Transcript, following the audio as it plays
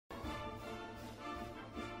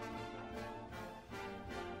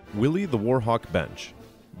Willie the Warhawk Bench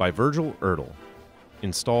by Virgil Ertl,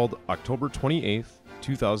 installed October 28,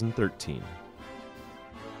 2013.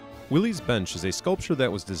 Willie's Bench is a sculpture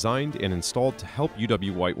that was designed and installed to help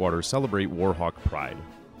UW-Whitewater celebrate Warhawk Pride.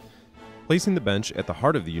 Placing the bench at the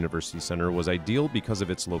heart of the University Center was ideal because of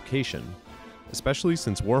its location, especially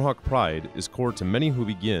since Warhawk Pride is core to many who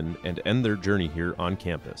begin and end their journey here on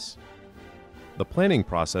campus. The planning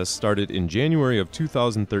process started in January of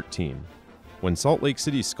 2013, when Salt Lake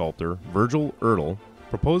City sculptor Virgil Ertl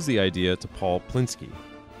proposed the idea to Paul Plinsky.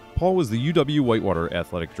 Paul was the UW-Whitewater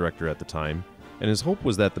athletic director at the time, and his hope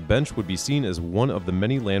was that the bench would be seen as one of the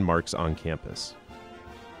many landmarks on campus.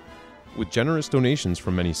 With generous donations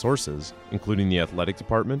from many sources, including the athletic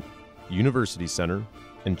department, University Center,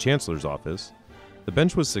 and Chancellor's office, the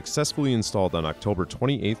bench was successfully installed on October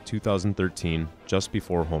 28, 2013, just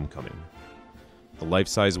before homecoming. The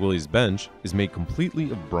life-size Willie's Bench is made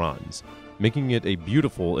completely of bronze, making it a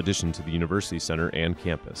beautiful addition to the University Center and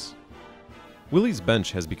campus. Willie's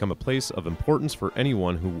Bench has become a place of importance for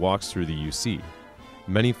anyone who walks through the UC.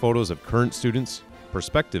 Many photos of current students,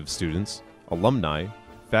 prospective students, alumni,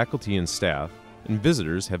 faculty and staff, and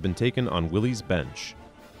visitors have been taken on Willie's Bench.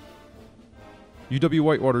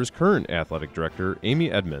 UW-Whitewater's current athletic director,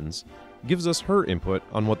 Amy Edmonds, gives us her input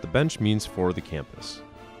on what the bench means for the campus.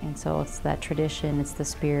 And so it's that tradition, it's the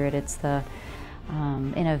spirit, it's the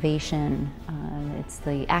innovation, it's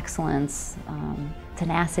the excellence,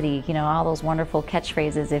 tenacity, all those wonderful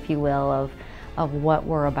catchphrases, if you will, of what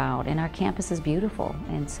we're about. And our campus is beautiful.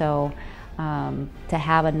 And so to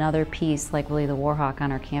have another piece like Willie the Warhawk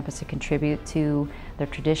on our campus to contribute to the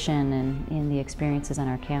tradition and in the experiences on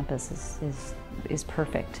our campus is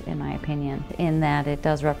perfect, in my opinion, in that it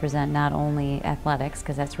does represent not only athletics,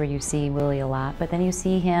 because that's where you see Willie a lot, but then you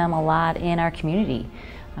see him a lot in our community.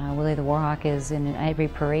 Willie the Warhawk is in every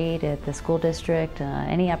parade at the school district,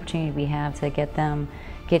 any opportunity we have to get him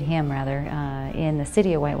in the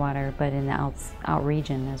city of Whitewater, but in the out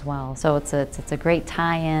region as well. So it's a great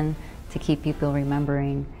tie-in to keep people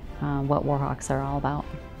remembering what Warhawks are all about.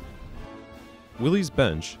 Willie's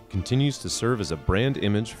Bench continues to serve as a brand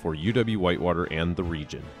image for UW-Whitewater and the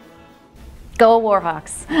region. Go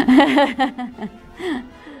Warhawks!